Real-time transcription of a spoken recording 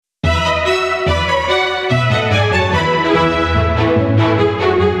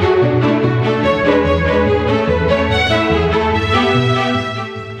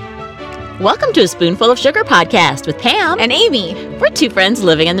Welcome to a Spoonful of Sugar podcast with Pam and Amy. We're two friends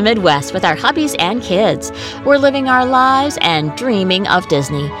living in the Midwest with our hubbies and kids. We're living our lives and dreaming of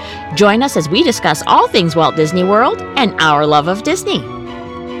Disney. Join us as we discuss all things Walt Disney World and our love of Disney.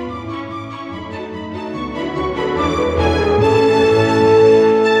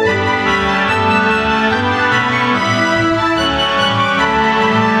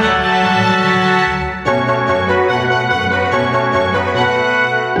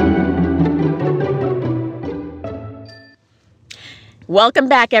 Welcome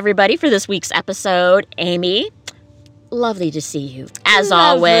back, everybody, for this week's episode. Amy, lovely to see you, as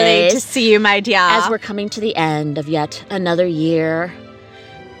always. Lovely to see you, my dear. As we're coming to the end of yet another year,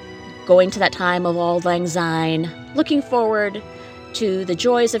 going to that time of Auld Lang Syne, looking forward to the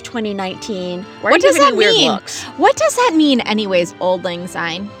joys of 2019. What does that mean? Looks? What does that mean, anyways, Auld Lang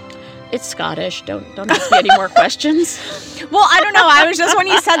Syne? It's Scottish. Don't ask me any more questions. Well, I don't know. I was just, when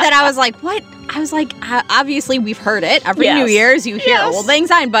you said that, I was like, what? I was like, obviously we've heard it. Every New Year's you hear Auld Lang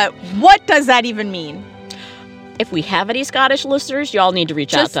Syne, but what does that even mean? If we have any Scottish listeners, y'all need to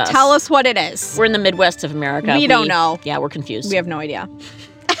reach out to us. Just tell us what it is. We're in the Midwest of America. We don't know. Yeah, we're confused. We have no idea.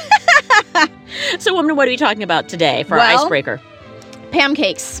 So, woman, what are we talking about today for our icebreaker?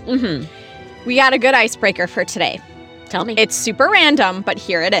 Pancakes. Mm-hmm. We got a good icebreaker for today. Tell me. It's super random, but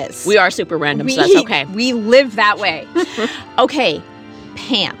here it is. We are super random, so that's okay. We live that way. Okay,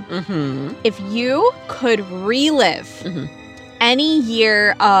 Pam. Mm-hmm. If you could relive any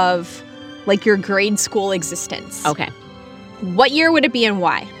year of, like, your grade school existence. Okay. What year would it be and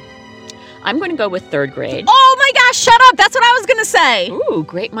why? I'm going to go with third grade. Oh my gosh, shut up. That's what I was going to say. Ooh,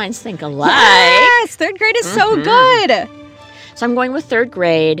 great minds think alike. Yes, third grade is so good. So I'm going with third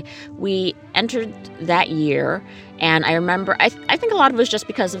grade. We entered that year, and I remember, I think a lot of it was just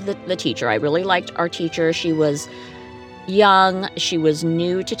because of the teacher. I really liked our teacher. She was young. She was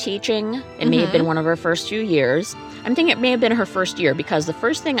new to teaching. It may have been one of her first few years. I'm thinking it may have been her first year because the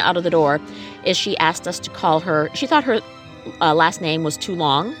first thing out of the door is she asked us to call her. She thought her last name was too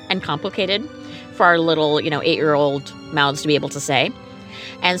long and complicated for our little, 8-year-old mouths to be able to say.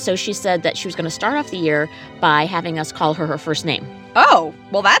 And so she said that she was going to start off the year by having us call her first name. Oh,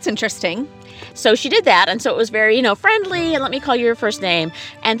 well, that's interesting. So she did that, and so it was very, friendly, and let me call you your first name.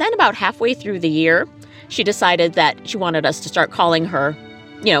 And then about halfway through the year, she decided that she wanted us to start calling her,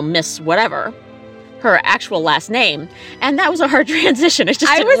 Miss whatever, her actual last name. And that was a hard transition. It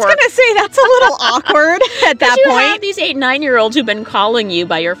just I didn't was work. going to say that's a little awkward at that you point. have these 8, 9-year-olds who've been calling you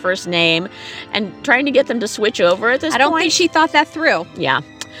by your first name and trying to get them to switch over at this point. I don't think she thought that through. Yeah.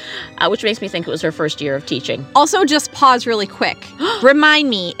 Which makes me think it was her first year of teaching. Also, just pause really quick. Remind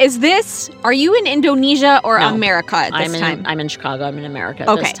me, are you in Indonesia or America at this time? I'm in Chicago. I'm in America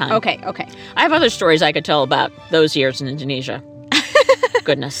at this time. Okay. I have other stories I could tell about those years in Indonesia.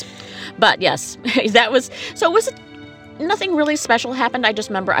 Goodness. But yes, it was nothing really special happened. I just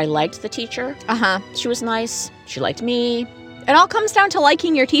remember I liked the teacher. She was nice. She liked me. It all comes down to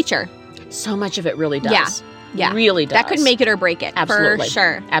liking your teacher. So much of it really does. Yeah. Really does. That could make it or break it. Absolutely. For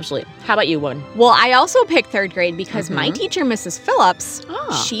sure. Absolutely. How about you, woman? Well, I also picked third grade because my teacher, Mrs. Phillips,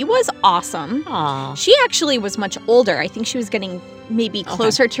 she was awesome. Aww. She actually was much older. I think she was getting maybe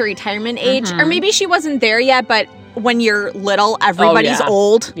closer to retirement age. Or maybe she wasn't there yet, but when you're little, everybody's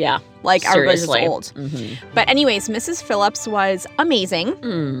old. Yeah. Like, seriously. everybody's old. But anyways, Mrs. Phillips was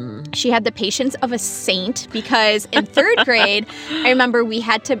amazing. She had the patience of a saint because in third grade, I remember we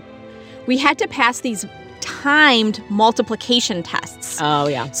had to pass these timed multiplication tests. Oh,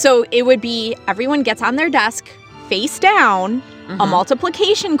 yeah. So it would be everyone gets on their desk, face down, a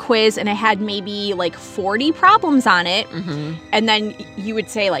multiplication quiz, and it had maybe like 40 problems on it. And then you would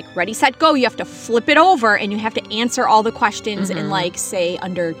say, like, ready, set, go. You have to flip it over, and you have to answer all the questions in, like, say,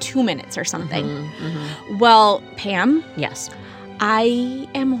 under 2 minutes or something. Well, Pam? Yes. I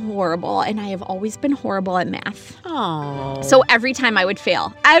am horrible, and I have always been horrible at math. Oh. So every time I would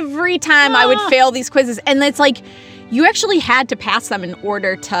fail. Every time I would fail these quizzes. And it's like, you actually had to pass them in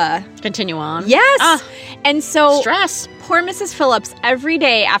order to continue on. Yes. And so stress. Poor Mrs. Phillips, every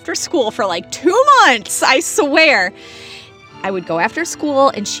day after school for like 2 months, I swear, I would go after school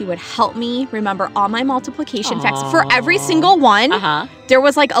and she would help me remember all my multiplication facts. For every single one, there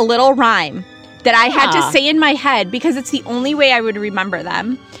was like a little rhyme that I had to say in my head because it's the only way I would remember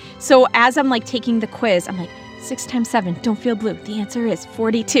them. So as I'm like taking the quiz, I'm like, 6 times 7, don't feel blue. The answer is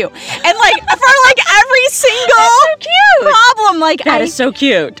 42. And like for like every single problem, like that is so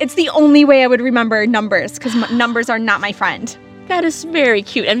cute. It's the only way I would remember numbers because numbers are not my friend. That is very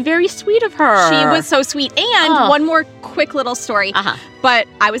cute and very sweet of her. She was so sweet. And one more quick little story. But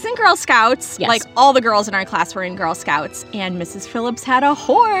I was in Girl Scouts. Yes. Like, all the girls in our class were in Girl Scouts. And Mrs. Phillips had a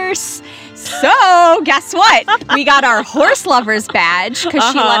horse. So, guess what? We got our horse lover's badge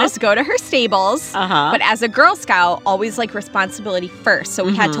because she let us go to her stables. But as a Girl Scout, always, like, responsibility first. So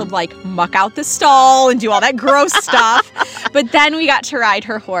we had to, like, muck out the stall and do all that gross stuff. But then we got to ride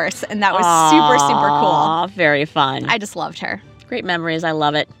her horse. And that was super, super cool. Very fun. I just loved her. Great memories. I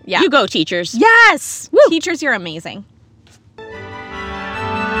love it. Yeah. You go, teachers. Yes! Woo. Teachers, you're amazing.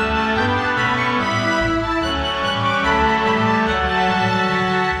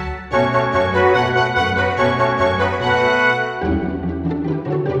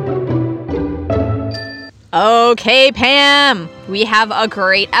 Okay, Pam, we have a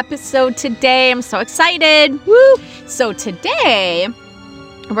great episode today. I'm so excited. Woo! So today,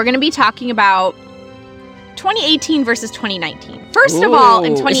 we're going to be talking about 2018 versus 2019. First of all,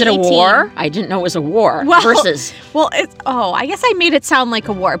 in 2018... Is it a war? I didn't know it was a war. Versus. Well, I guess I made it sound like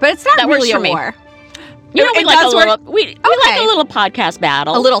a war, but it's not really a war. You know, we like a little podcast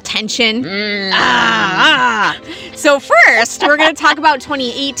battle. A little tension. So first, we're going to talk about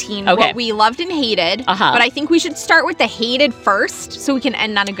 2018, what we loved and hated. But I think we should start with the hated first so we can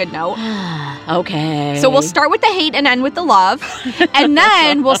end on a good note. Okay. So we'll start with the hate and end with the love. And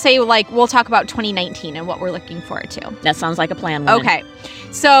then we'll say, we'll talk about 2019 and what we're looking forward to. That sounds like a plan. Woman. Okay.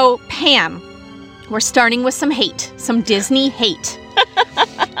 So, Pam, we're starting with some hate, some Disney hate.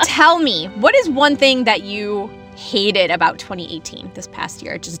 Tell me, what is one thing that you hated about 2018 this past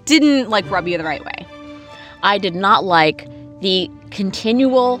year? It just didn't, rub you the right way. I did not like the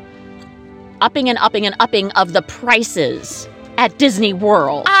continual upping and upping and upping of the prices at Disney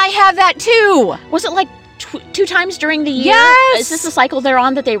World. I have that too. Was it two times during the year? Yes. Is this the cycle they're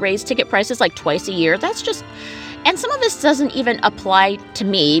on that they raise ticket prices twice a year? That's just... And some of this doesn't even apply to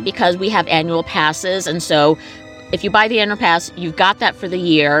me because we have annual passes, and so... If you buy the annual pass, you've got that for the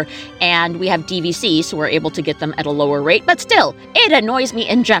year, and we have DVC, so we're able to get them at a lower rate. But still, it annoys me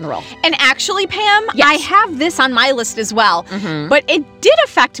in general. And actually, Pam, yes. I have this on my list as well. But it did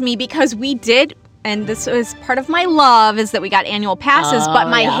affect me because we did, and this was part of my love, is that we got annual passes. But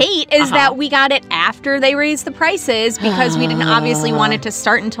my hate is that we got it after they raised the prices because we didn't obviously want it to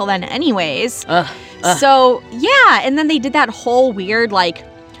start until then anyways. So, yeah, and then they did that whole weird,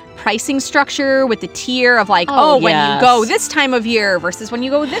 pricing structure with the tier of when you go this time of year versus when you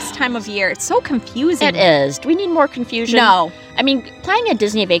go this time of year. It's so confusing. It is. Do we need more confusion? No. I mean, planning a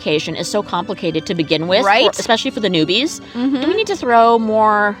Disney vacation is so complicated to begin with, right? Especially for the newbies. Do we need to throw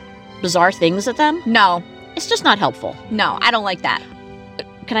more bizarre things at them? No. It's just not helpful. No, I don't like that.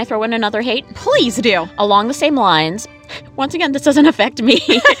 Can I throw in another hate? Please do. Along the same lines, once again, this doesn't affect me,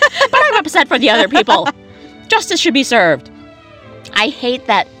 but I'm upset for the other people. Justice should be served. I hate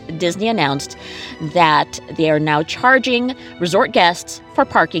that Disney announced that they are now charging resort guests for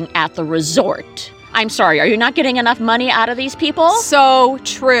parking at the resort. I'm sorry, are you not getting enough money out of these people? So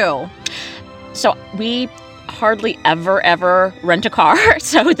true. So we hardly ever rent a car.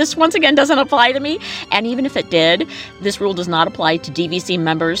 So this once again doesn't apply to me. And even if it did, this rule does not apply to DVC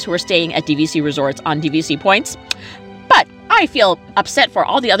members who are staying at DVC resorts on DVC points. But I feel upset for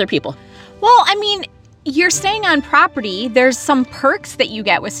all the other people. Well, I mean, you're staying on property. There's some perks that you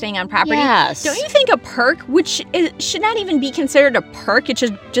get with staying on property. Yes. Don't you think a perk, which should not even be considered a perk, it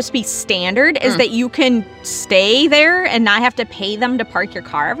should just be standard, is that you can stay there and not have to pay them to park your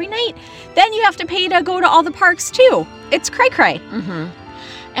car every night? Then you have to pay to go to all the parks too. It's cray-cray.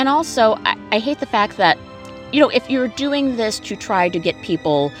 And also, I hate the fact that, if you're doing this to try to get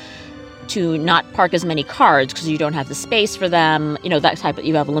people to not park as many cars because you don't have the space for them, that type of,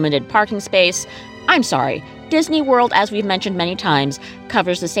 you have a limited parking space. I'm sorry, Disney World, as we've mentioned many times,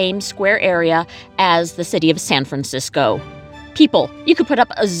 covers the same square area as the city of San Francisco. People, you could put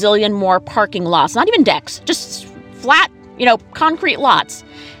up a zillion more parking lots, not even decks, just flat, concrete lots.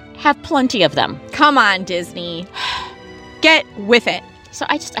 Have plenty of them. Come on, Disney. Get with it. So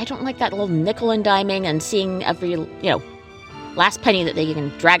I don't like that little nickel and diming and seeing every, last penny that they can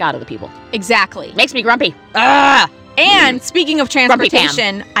drag out of the people. Exactly. Makes me grumpy. And speaking of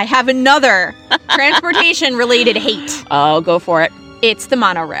transportation, I have another transportation-related hate. Oh, go for it. It's the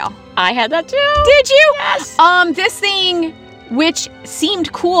monorail. I had that too. Did you? Yes. This thing, which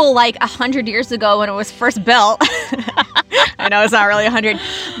seemed cool 100 years ago when it was first built. I know it's not really 100,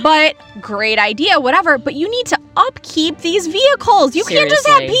 but great idea, whatever. But you need to upkeep these vehicles. You can't just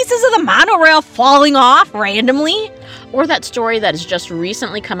have pieces of the monorail falling off randomly. Or that story that has just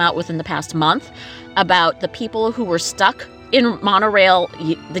recently come out within the past month about the people who were stuck in monorail,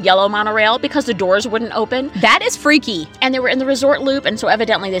 the yellow monorail, because the doors wouldn't open. That is freaky. And they were in the resort loop, and so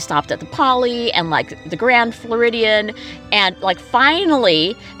evidently they stopped at the Poly and like the Grand Floridian, and like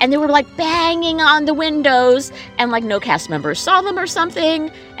finally, and they were like banging on the windows, and like no cast members saw them or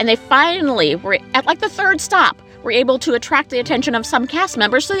something, and they finally were at like the third stop, were able to attract the attention of some cast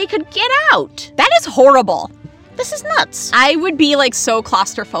members so they could get out. That is horrible. This is nuts. I would be like so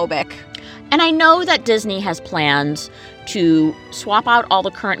claustrophobic. And I know that Disney has plans to swap out all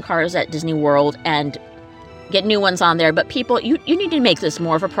the current cars at Disney World and get new ones on there, but people, you need to make this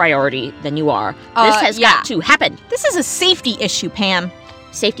more of a priority than you are. This has got to happen. This is a safety issue, Pam.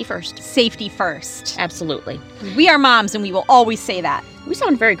 Safety first. Safety first. Absolutely. We are moms, and we will always say that. We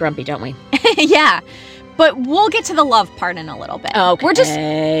sound very grumpy, don't we? Yeah. But we'll get to the love part in a little bit.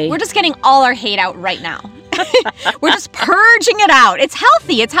 Okay. We're just getting all our hate out right now. We're just purging it out. It's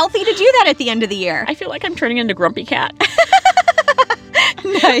healthy. It's healthy to do that at the end of the year. I feel like I'm turning into Grumpy Cat.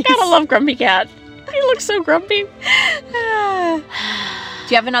 Nice. Gotta love Grumpy Cat. He looks so grumpy. Do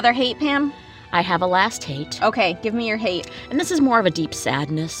you have another hate, Pam? I have a last hate. Okay, give me your hate. And this is more of a deep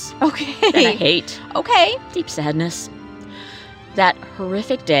sadness Okay. than a hate. Okay. Deep sadness. That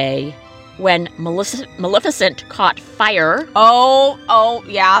horrific day when Maleficent caught fire. Oh,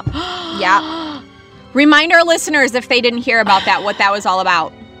 yeah. Yeah. Remind our listeners, if they didn't hear about that, what that was all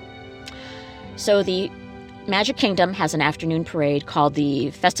about. So the Magic Kingdom has an afternoon parade called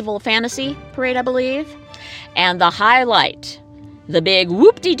the Festival of Fantasy Parade, I believe. And the highlight, the big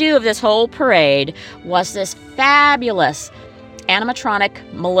whoop-de-doo of this whole parade, was this fabulous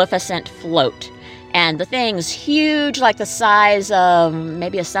animatronic Maleficent float. And the thing's huge, like the size of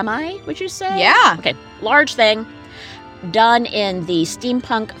maybe a semi, would you say? Yeah. Okay, large thing, done in the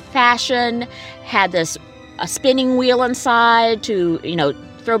steampunk fashion, had a spinning wheel inside to,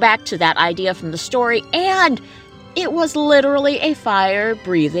 throw back to that idea from the story, and it was literally a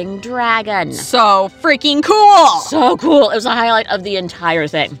fire-breathing dragon. So freaking cool! So cool. It was a highlight of the entire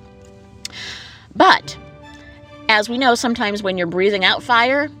thing. But, as we know, sometimes when you're breathing out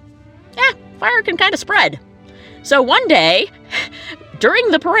fire, fire can kind of spread. So one day, during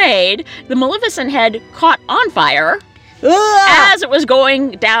the parade, the Maleficent head caught on fire as it was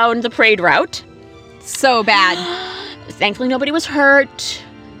going down the parade route. So bad. Thankfully, nobody was hurt.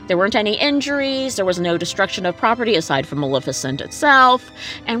 There weren't any injuries. There was no destruction of property aside from Maleficent itself.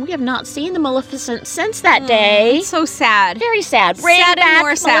 And we have not seen the Maleficent since that day. So sad. Very sad. Bring Sad and back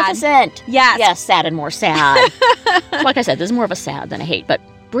more sad. Maleficent. Yes. Yes, sad and more sad. Like I said, this is more of a sad than a hate, but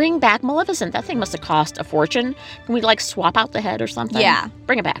bring back Maleficent. That thing must have cost a fortune. Can we, swap out the head or something? Yeah.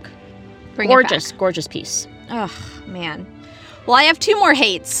 Bring it back. Gorgeous. Gorgeous piece. Oh, man. Well, I have 2 more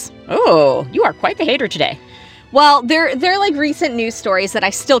hates. Oh, you are quite the hater today. Well, they're like recent news stories that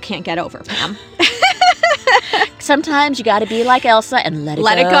I still can't get over, Pam. Sometimes you gotta be like Elsa and let it go.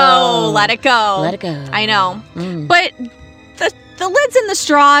 Let it go. Let it go. Let it go. I know. Mm. But the lids and the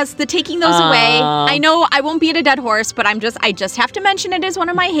straws, the taking those away, I know I won't beat a dead horse, but I just have to mention it as one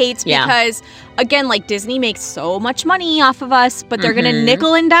of my hates because, again, Disney makes so much money off of us, but they're going to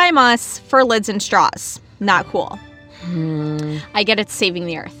nickel and dime us for lids and straws. Not cool. I get it's saving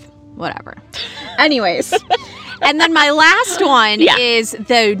the earth. Whatever. Anyways. And then my last one is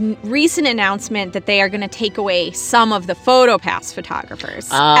the recent announcement that they are going to take away some of the PhotoPass photographers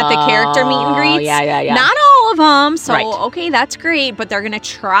at the character meet and greets. Yeah. Not all of them, so right. Okay, that's great, but they're going to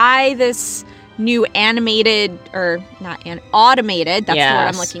try this new automated, that's the word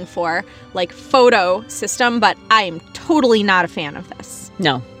I'm looking for, photo system, but I am totally not a fan of this.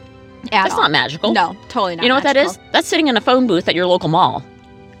 No. That's not magical. No, totally not. You know what that is? That's sitting in a phone booth at your local mall.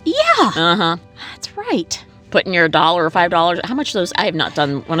 Yeah. Uh-huh. That's right. Putting your $1 or $5. How much those? I have not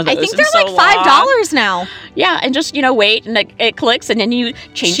done one of those. I think in they're so $5 now. Yeah, and just wait, and it clicks, and then you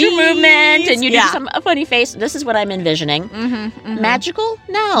change your movement, and you do a funny face. This is what I'm envisioning. Magical?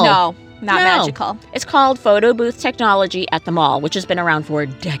 No. No, not magical. It's called photo booth technology at the mall, which has been around for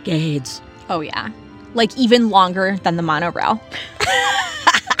decades. Oh yeah, even longer than the monorail.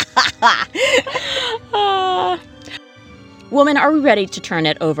 Woman, are we ready to turn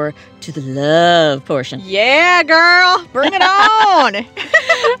it over to the love portion? Yeah, girl. Bring it on.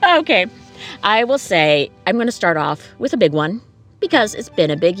 Okay. I will say I'm going to start off with a big one because it's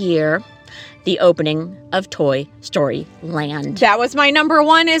been a big year. The opening of Toy Story Land. That was my number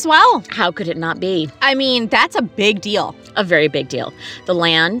 1 as well. How could it not be? I mean, that's a big deal. A very big deal. The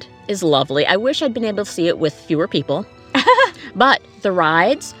land is lovely. I wish I'd been able to see it with fewer people. But the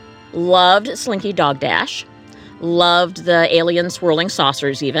rides, loved Slinky Dog Dash. Loved the alien swirling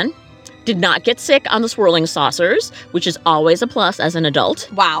saucers even. Did not get sick on the swirling saucers, which is always a plus as an adult.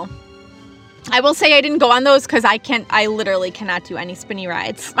 Wow. I will say I didn't go on those because I literally cannot do any spinny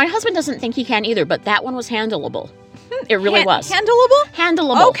rides. My husband doesn't think he can either, but that one was handleable. It really was. Handleable?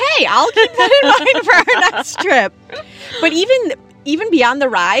 Handleable. Okay, I'll keep that in mind for our next trip. But even beyond the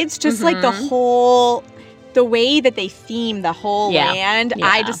rides, just like the way that they theme the whole land,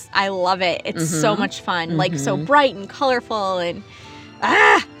 I love it. It's so much fun. Like so bright and colorful and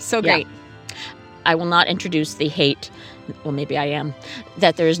so great. I will not introduce the hate, well, maybe I am,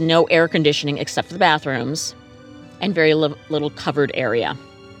 that there's no air conditioning except for the bathrooms and very little covered area.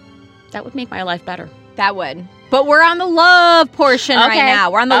 That would make my life better. That would. But we're on the love portion right now.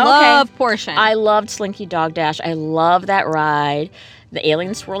 We're on the love portion. I loved Slinky Dog Dash. I love that ride. The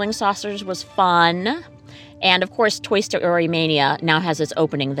Alien Swirling Saucers was fun. And, of course, Toy Story Mania now has its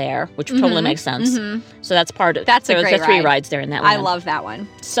opening there, which totally makes sense. So that's part of it. That's a great the 3 ride. rides there in that one. I love that one.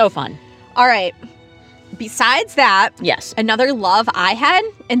 So fun. All right. Besides that, yes, another love I had,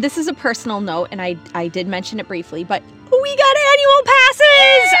 and this is a personal note, and I did mention it briefly, but we got annual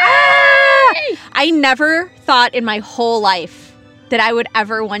passes! I never thought in my whole life that I would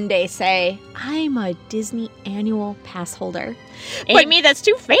ever one day say, I'm a Disney annual pass holder. Amy, that's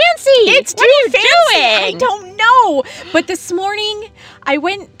too fancy. It's what too fancy. Doing? I don't know. But this morning, I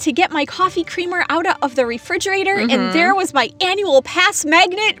went to get my coffee creamer out of the refrigerator, and there was my annual pass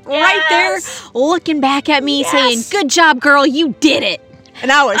magnet right there, looking back at me, saying, good job, girl, you did it.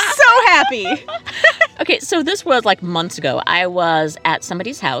 And I was so happy. Okay, so this was like months ago. I was at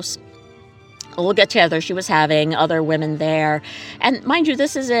somebody's house. A little get-together she was having, other women there. And mind you,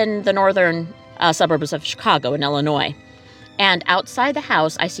 this is in the northern suburbs of Chicago in Illinois. And outside the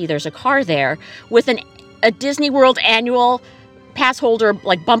house, I see there's a car there with a Disney World annual pass holder,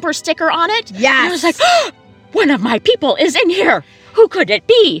 like bumper sticker on it. Yes. And I was like, oh, one of my people is in here. Who could it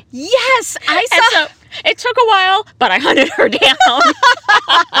be? Yes, I saw. And so it took a while, but I hunted her down.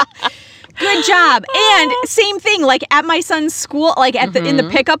 Good job. And same thing, like at my son's school, like at in the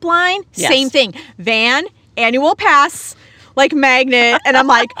pickup line, same thing. Van, annual pass, like magnet. And I'm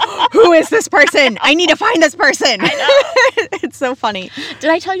like, who is this person? I need to find this person. I know. It's so funny.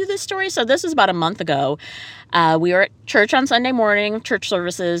 Did I tell you this story? So this was about a month ago. We were at church on Sunday morning, church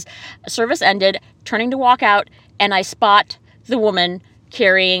services. Service ended, turning to walk out, and I spot the woman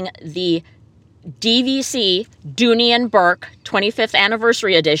carrying the DVC Dooney and Burke 25th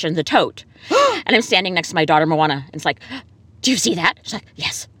anniversary edition, the tote. And I'm standing next to my daughter, Moana, and it's like, do you see that? She's like,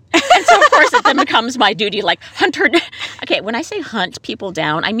 yes. And so, of course, it then becomes my duty, like, hunt her. Okay, when I say hunt people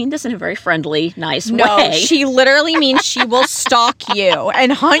down, I mean this in a very friendly, nice way. No, she literally means she will stalk you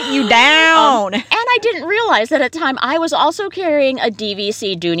and hunt you down. And I didn't realize that at the time I was also carrying a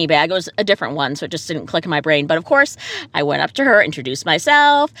DVC Dooney bag. It was a different one, so it just didn't click in my brain. But, of course, I went up to her, introduced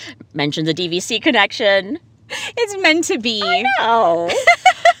myself, mentioned the DVC connection. It's meant to be. I know.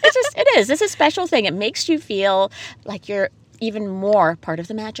 It is. It's a special thing. It makes you feel like you're even more part of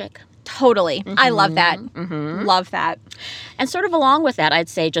the magic. Totally. I love that. Love that. And sort of along with that, I'd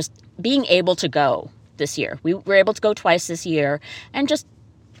say just being able to go this year. We were able to go twice this year, and just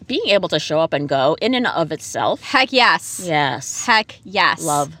being able to show up and go in and of itself. Heck yes. Yes. Heck yes.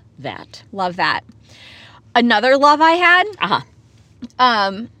 Love that. Love that. Another love I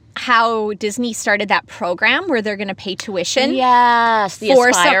had, how Disney started that program where they're going to pay tuition. Yes, the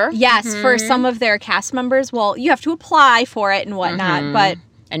Aspire. For some of their cast members. Well, you have to apply for it and whatnot, but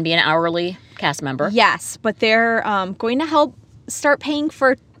and be an hourly cast member. Yes, but they're going to help start paying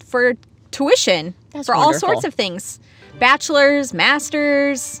for tuition for all sorts of things. Bachelors,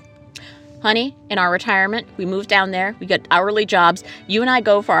 masters. Honey, in our retirement, we moved down there. We got hourly jobs. You and I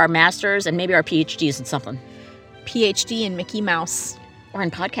go for our masters and maybe our PhDs in something. PhD in Mickey Mouse. Or in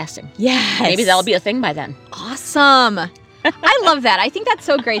podcasting. Yes. Maybe that'll be a thing by then. Awesome. I love that. I think that's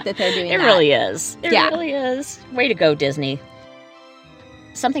so great that they're doing that. It really is. It really is. Way to go, Disney.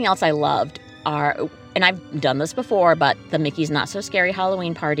 Something else I loved are, and I've done this before, but the Mickey's Not So Scary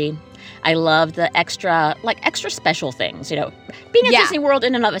Halloween Party. I love the extra special things, you know. Being at Disney World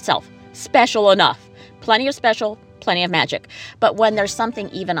in and of itself, special enough. Plenty of special, plenty of magic. But when there's something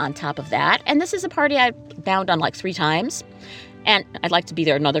even on top of that, and this is a party I've bound on like 3 times, and I'd like to be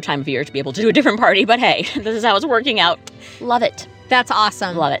there another time of year to be able to do a different party, but hey, this is how it's working out. Love it. That's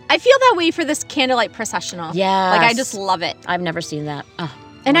awesome. Love it. I feel that way for this candlelight processional. Yeah. Like, I just love it. I've never seen that. Oh,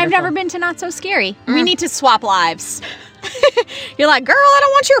 and I've never been to Not So Scary. We need to swap lives. You're like, girl, I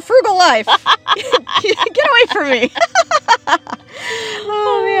don't want your frugal life. Get away from me.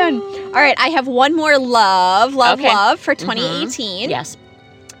 Oh, man. All right, I have one more love for 2018. Yes.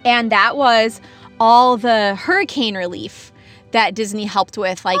 And that was all the hurricane relief that Disney helped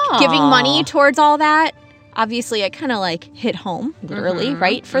with, like giving money towards all that. obviously it kind of like hit home, literally,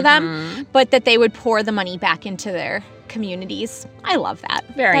 right, for them, but that they would pour the money back into their communities. I love that.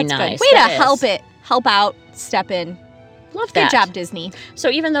 Very That's nice. Good. Way That to is. help out, step in. Love Good that. job, Disney. So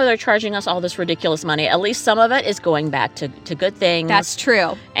even though they're charging us all this ridiculous money, at least some of it is going back to good things. That's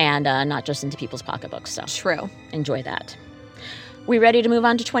true. And not just into people's pocketbooks. So True. enjoy that. We ready to move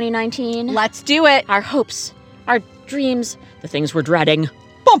on to 2019? Let's do it. Our hopes, our dreams, the things we're dreading.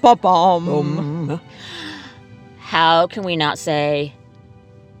 Bum, bum, bum. How can we not say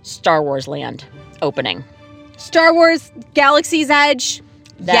Star Wars Land opening? Star Wars Galaxy's Edge.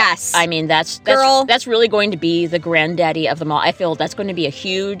 Yes. I mean, that's Girl. that's really going to be the granddaddy of them all. I feel that's going to be a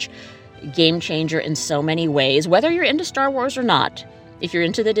huge game changer in so many ways, whether you're into Star Wars or not. If you're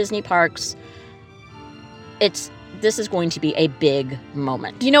into the Disney parks, this is going to be a big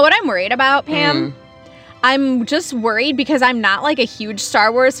moment. You know what I'm worried about, Pam? I'm just worried because I'm not like a huge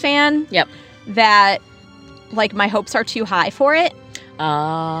Star Wars fan. Yep. That like my hopes are too high for it.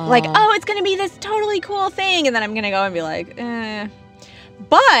 Like, oh, it's going to be this totally cool thing. And then I'm going to go and be like, eh.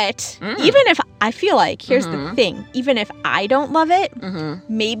 But even if I feel like, here's the thing, even if I don't love it,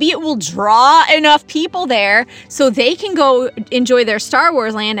 maybe it will draw enough people there so they can go enjoy their Star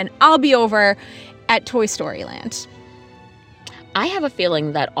Wars land and I'll be over at Toy Story Land. I have a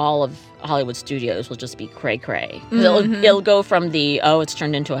feeling that all of Hollywood Studios will just be cray-cray. It'll go from it's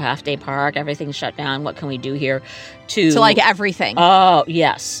turned into a half-day park, everything's shut down, what can we do here, to like everything. Oh,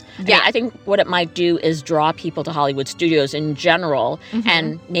 yes. Yeah. I think what it might do is draw people to Hollywood Studios in general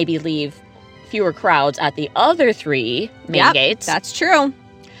and maybe leave fewer crowds at the other three main gates. That's true.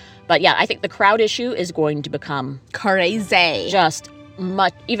 But yeah, I think the crowd issue is going to become Crazy. just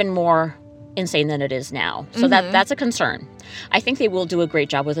even more insane than it is now. So that's a concern. I think they will do a great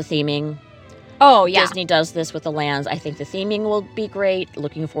job with the theming. Oh, yeah. Disney does this with the lands. I think the theming will be great.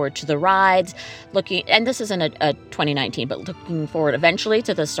 Looking forward to the rides. And this isn't a 2019, but looking forward eventually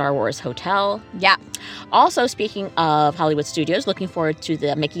to the Star Wars Hotel. Yeah. Also, speaking of Hollywood Studios, looking forward to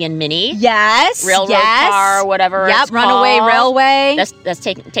the Mickey and Minnie Yes. Railroad yes. Car, whatever Yep. it's Runaway called. Railway. That's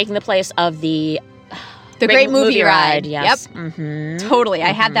taking the place of the Great Movie Ride. Yes. Yep. Totally. I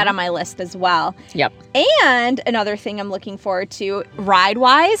had that on my list as well. Yep. And another thing I'm looking forward to,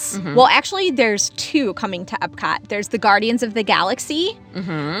 ride-wise, well, actually, there's two coming to Epcot. There's the Guardians of the Galaxy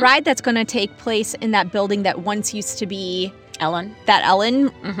ride that's going to take place in that building that once used to be Ellen. that Ellen.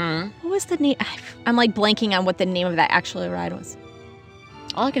 What was the name? I'm like blanking on what the name of that actual ride was.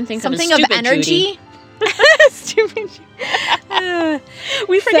 All I can think Something of is of Stupid energy. Judy. Stupid.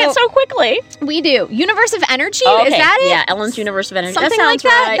 We forget so quickly. We do. Universe of Energy? Oh, okay. Is that it? Yeah, Ellen's Universe of Energy. Something that like sounds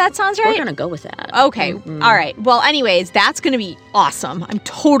that? right. That sounds right? We're going to go with that. Okay. All right. Well, anyways, that's going to be awesome. I'm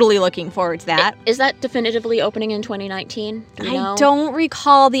totally looking forward to that. Is that definitively opening in 2019? Do we know? I don't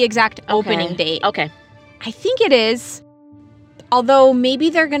recall the exact opening date. Okay. I think it is. Although maybe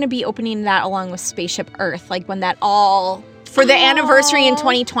they're going to be opening that along with Spaceship Earth, like when that all for the anniversary in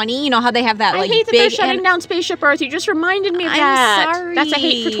 2020. You know how they have that I like hate that big they're shutting down Spaceship Earth. You just reminded me of I'm that. sorry. That's a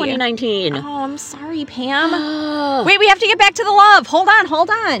hate for 2019. Oh, I'm sorry, Pam. Wait, we have to get back to the love. Hold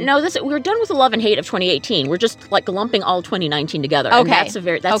on. No, we're done with the love and hate of 2018. We're just like lumping all 2019 together. Okay.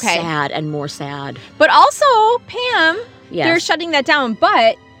 And that's sad and more sad. But also, Pam, Yes. they're shutting that down.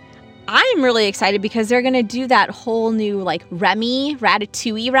 But I'm really excited because they're going to do that whole new like Remy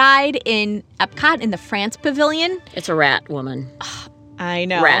Ratatouille ride in Epcot in the France Pavilion. It's a rat woman. I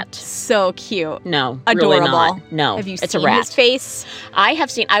know. Rat. So cute. No, Adorable. really not. No, Have you it's seen a rat. his face?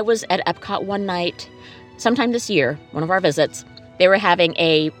 I was at Epcot one night, sometime this year, one of our visits. They were having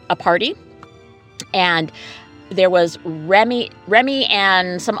a party, and there was Remy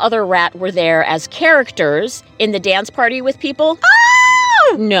and some other rat were there as characters in the dance party with people. Oh!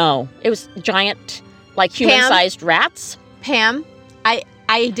 No, it was giant, like human-sized rats. Pam,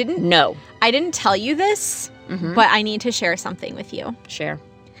 I didn't tell you this, but I need to share something with you. Share.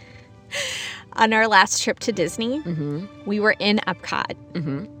 On our last trip to Disney, we were in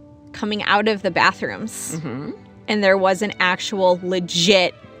Epcot, coming out of the bathrooms, and there was an actual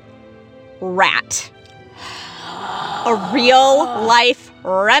legit rat. A real life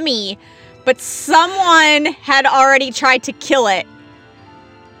Remy, but someone had already tried to kill it.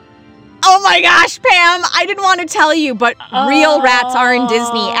 Oh my gosh, Pam, I didn't want to tell you, but real rats are in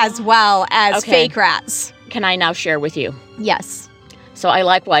Disney as well as fake rats. Can I now share with you? Yes. So I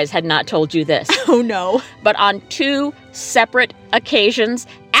likewise had not told you this. Oh no. But on 2 separate occasions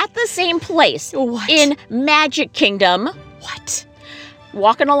at the same place What? in Magic Kingdom, What?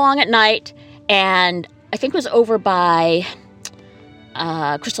 walking along at night, and I think it was over by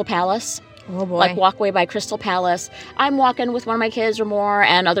Crystal Palace. Oh, boy. Like walkway by Crystal Palace. I'm walking with one of my kids or more,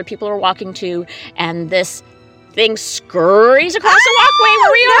 and other people are walking too, and this thing scurries across the walkway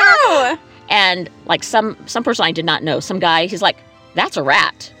where we are. And like some person I did not know, some guy, he's like, "That's a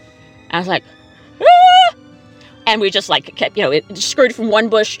rat." And I was like, "Ah!" And we just like kept, it just scurried from one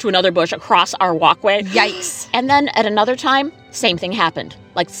bush to another bush across our walkway. Yikes. And then at another time, same thing happened.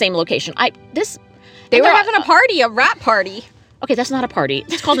 Like same location. They were having a party, a rat party. Okay, that's not a party.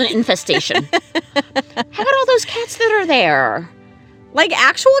 It's called an infestation. How about all those cats that are there? Like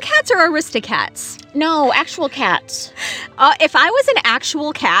actual cats or Aristocats? No, actual cats. If I was an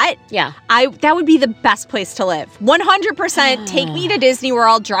actual cat, Yeah. that would be the best place to live. 100% take me to Disney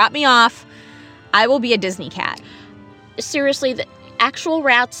World, drop me off. I will be a Disney cat. Seriously, the actual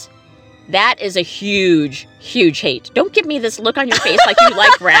rats, that is a huge, huge hate. Don't give me this look on your face like you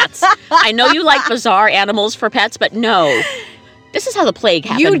like rats. I know you like bizarre animals for pets, but no. This is how the plague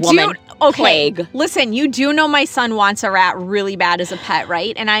happened, woman. Okay, Plague. listen, you do know my son wants a rat really bad as a pet,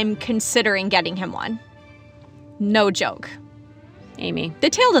 right? And I'm considering getting him one. No joke. Amy,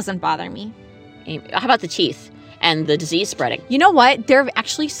 The tail doesn't bother me. how about the teeth and the disease spreading? You know what? They're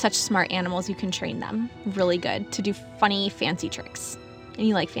actually such smart animals. You can train them really good to do funny, fancy tricks. And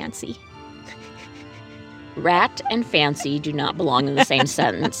you like fancy. Rat and fancy do not belong in the same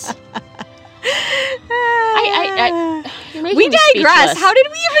sentence. You're making We me digress. speechless. How did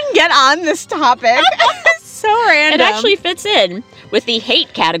we even get on this topic? So random. It actually fits in with the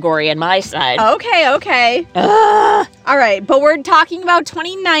hate category on my side. Okay. All right, but we're talking about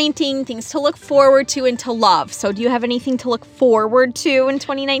 2019, things to look forward to and to love. So do you have anything to look forward to in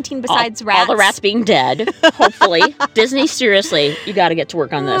 2019 besides rats? All the rats being dead, hopefully. Disney, seriously, you got to get to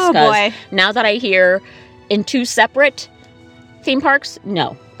work on this. Oh, 'cause boy. now that I hear in 2 separate theme parks,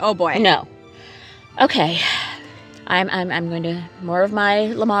 no. Oh, boy. No. Okay. I'm going to more of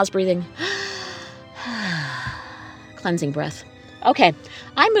my Lamaze breathing. Cleansing breath. Okay.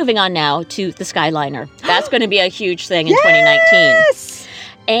 I'm moving on now to the Skyliner. That's going to be a huge thing in 2019. Yes!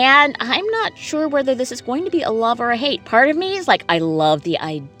 And I'm not sure whether this is going to be a love or a hate. Part of me is like, I love the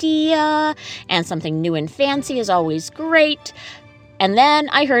idea, and something new and fancy is always great. And then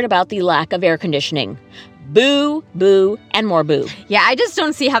I heard about the lack of air conditioning. Boo, boo, and more boo. Yeah, I just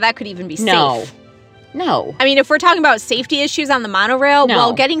don't see how that could even be No. safe. No. I mean, if we're talking about safety issues on the monorail, No.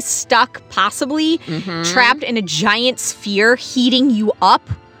 well, getting stuck, possibly Mhm. trapped in a giant sphere, heating you up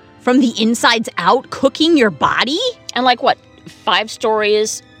from the insides out, cooking your body? And like what, 5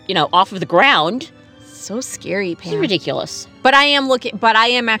 stories, off of the ground? So scary, It's Pam. ridiculous. But I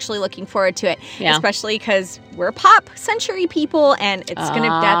am actually looking forward to it, Yeah. especially because we're pop century people, and that's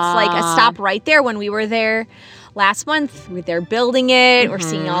like a stop right there. When we were there last month, they're building it. We're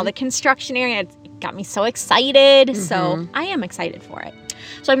seeing all the construction area. It got me so excited. So I am excited for it.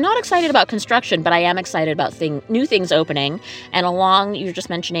 So I'm not excited about construction, but I am excited about new things opening. And you were just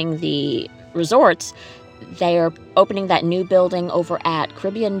mentioning the resorts, they are opening that new building over at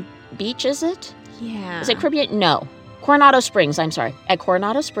Caribbean Beach, is it? Yeah. Is it Caribbean? No. Coronado Springs, I'm sorry. At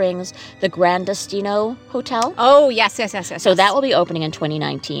Coronado Springs, the Grand Destino Hotel. Oh, yes. So that will be opening in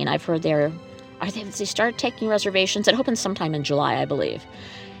 2019. I've heard they started taking reservations. It opens sometime in July, I believe.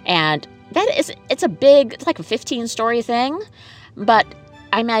 And it's like a 15-story thing, but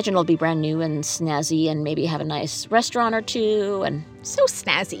I imagine it'll be brand new and snazzy and maybe have a nice restaurant or two. And so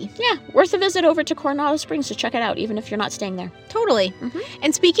snazzy. yeah, worth a visit over to Coronado Springs to check it out, even if you're not staying there. Totally.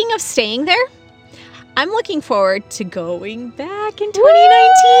 And speaking of staying there, I'm looking forward to going back in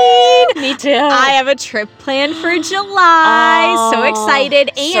 2019. Me too. I have a trip planned for July. Oh, so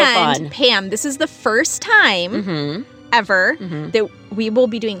excited. so And fun. Pam, this is the first time ever that we will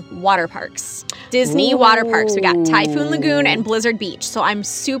be doing water parks. Disney water parks. We got Typhoon Lagoon and Blizzard Beach. So I'm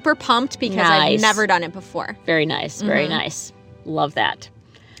super pumped because I've Nice. never done it before. Very nice. Very nice. Love that.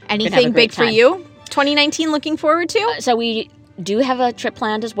 Anything great big for time. you? 2019 looking forward to? So we do have a trip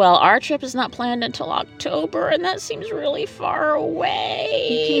planned as well. Our trip is not planned until October, and that seems really far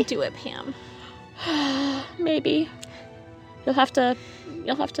away. You can do it, Pam. Maybe. You'll have to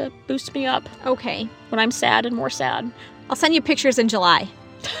boost me up Okay. when I'm sad and more sad. I'll send you pictures in July.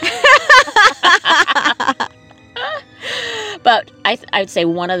 But I would say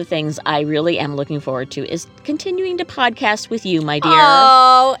one of the things I really am looking forward to is continuing to podcast with you, my dear.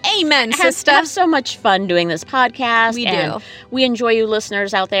 Oh, amen, Have sister. so much fun doing this podcast. We and do. We enjoy you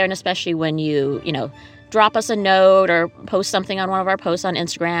listeners out there, and especially when you drop us a note or post something on one of our posts on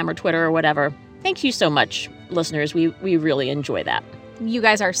Instagram or Twitter or whatever. Thank you so much, listeners. We really enjoy that. You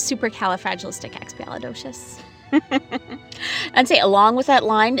guys are supercalifragilisticexpialidocious. And say, along with that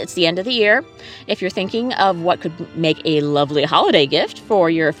line, it's the end of the year. If you're thinking of what could make a lovely holiday gift for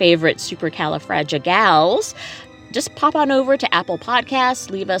your favorite supercalifragigals, just pop on over to Apple Podcasts,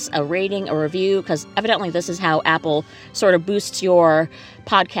 leave us a rating, a review, because evidently this is how Apple sort of boosts your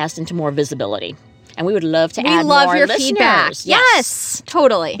podcast into more visibility. And we would love to add more listeners. We love your feedback. Yes,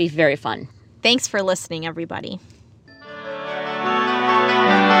 totally. It'd be very fun. Thanks for listening, everybody.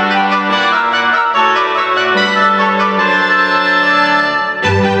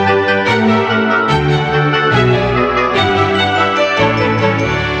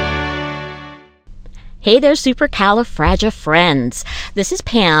 Hey there, Supercalifragia friends. This is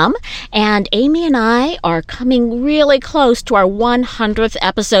Pam, and Amy and I are coming really close to our 100th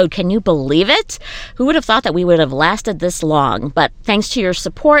episode. Can you believe it? Who would have thought that we would have lasted this long? But thanks to your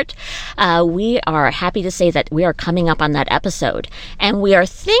support, we are happy to say that we are coming up on that episode. And we are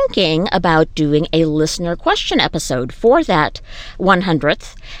thinking about doing a listener question episode for that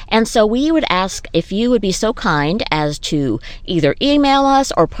 100th. And so we would ask if you would be so kind as to either email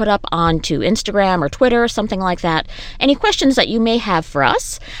us or put up onto Instagram or Twitter or something like that, any questions that you may have for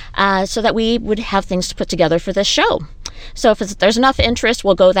us, so that we would have things to put together for this show. So if there's enough interest,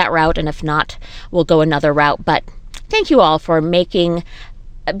 we'll go that route, and if not, we'll go another route. But thank you all for being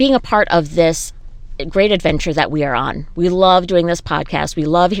a part of this great adventure that we are on. We love doing this podcast. We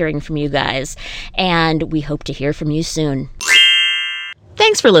love hearing from you guys, and we hope to hear from you soon.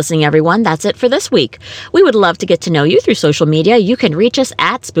 Thanks for listening, everyone. That's it for this week. We would love to get to know you through social media. You can reach us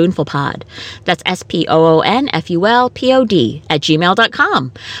at SpoonfulPod. That's SpoonfulPod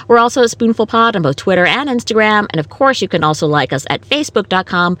 @gmail.com. We're also at SpoonfulPod on both Twitter and Instagram. And of course, you can also like us at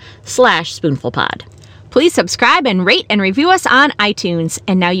Facebook.com/SpoonfulPod. Please subscribe and rate and review us on iTunes.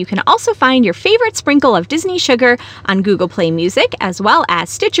 And now you can also find your favorite sprinkle of Disney sugar on Google Play Music, as well as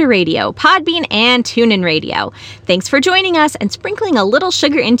Stitcher Radio, Podbean, and TuneIn Radio. Thanks for joining us and sprinkling a little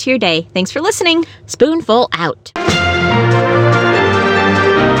sugar into your day. Thanks for listening. Spoonful out.